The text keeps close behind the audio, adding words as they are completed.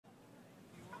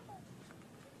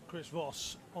Chris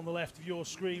VOS on the left of your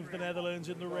screen for the Netherlands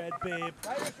in the red bib,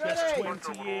 just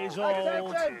 20 years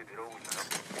old.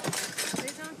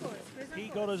 He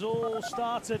got us all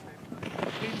started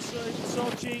in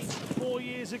Sochi 4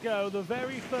 years ago, the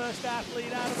very first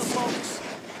athlete out of the box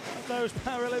at those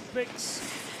Paralympics.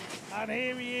 And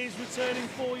here he is returning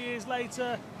 4 years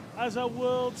later as a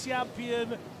world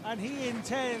champion, and he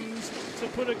intends to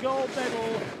put a gold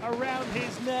medal around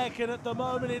his neck. And at the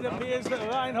moment it appears that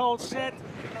Reinhold SCHETT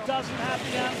doesn't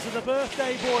have the answer. The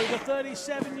birthday boy, the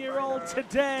 37-year-old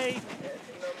today,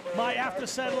 might have to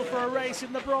settle for a race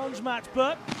in the bronze match.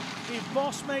 But if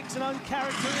VOS makes an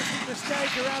uncharacteristic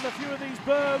mistake around a few of these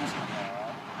berms,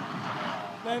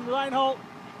 then Reinhold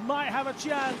might have a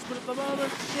chance. But at the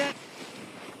moment, SCHETT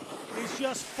is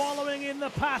just following in the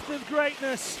path of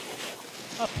greatness,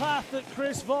 a path that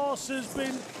Chris VOS has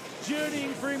been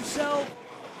journeying for himself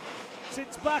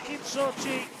since back in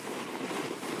Sochi.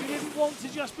 He didn't want to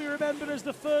just be remembered as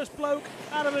the first bloke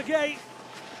out of the gate.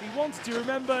 He wanted to be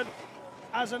remembered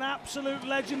as an absolute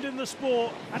legend in the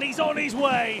sport, and he's on his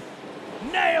way.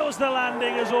 Nails the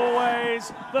landing as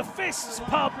always, the fists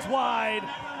pumped wide,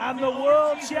 and the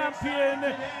world champion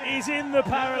is in the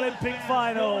Paralympic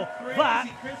final.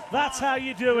 That's how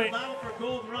you do it.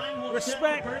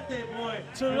 Respect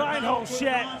to Reinhold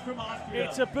SCHETT.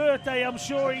 It's a birthday I'm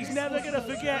sure he's never going to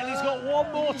forget. He's got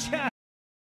one more chance.